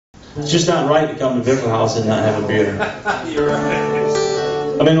It's just not right to come to Bifferhaus and not have a beer. You're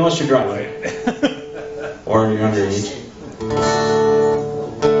right. I mean, unless you're driving. Or you're underage.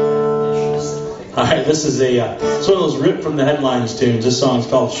 Alright, this is it's one of those ripped from the headlines tunes. This song's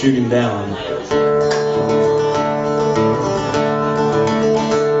called Shooting Down.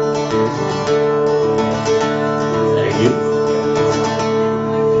 Thank you.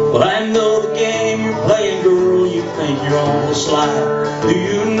 Well, I know the game you're playing, girl. You think you're on the slide. Do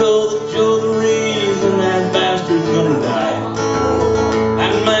you know that you're the reason that bastard's gonna die?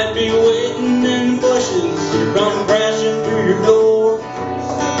 I might be waiting in the bushes to come crashing through your door.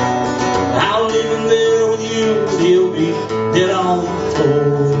 I'll leave him there with you, but he'll be dead on the floor.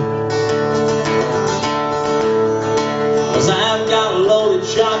 'Cause I've got a loaded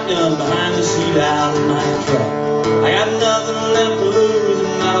shotgun behind the seat out of my truck. I got nothing left to lose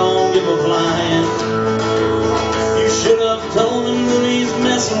and I don't give a flying. You should have told him that he's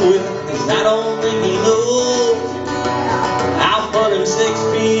messing with, 'cause I don't think he knows. I'll put him 6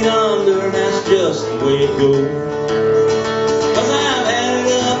 feet under and that's just the way it goes. 'Cause I've had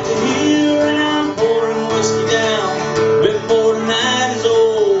it up to here and I'm pouring whiskey down. Before the night is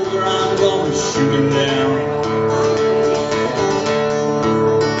over, I'm gonna shoot him down.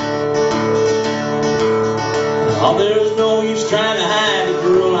 Oh, there's no use trying to hide it,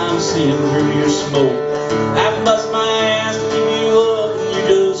 girl, I'm seeing through your smoke. I bust my ass to keep you up and you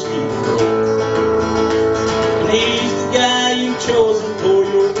just keep broke. And he's the guy you've chosen for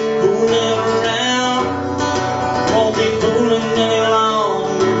your fooling around. Won't be fooling any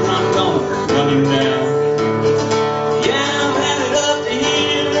longer and I'm gonna run him down. Yeah, I've had it up to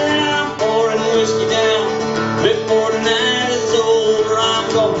here and I'm pouring whiskey down. Before the night is over, I'm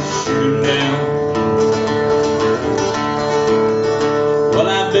gonna shoot him down. Well,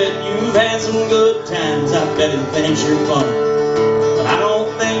 I bet you've had some good times, I bet he thinks you're fun. But I don't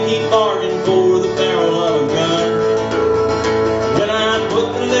think he bargained for the barrel of a gun. When I put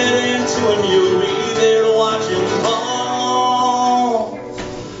the lead into him, you'll be there to watch him fall.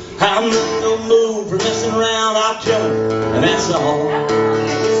 I'm in no mood for messing around, I'll kill him, and that's all.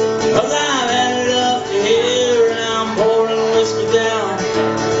 'Cause I've had it up to here and I'm pouring whiskey down.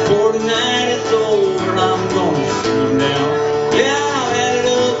 Before the night is over, I'm gonna shoot him down. Yeah.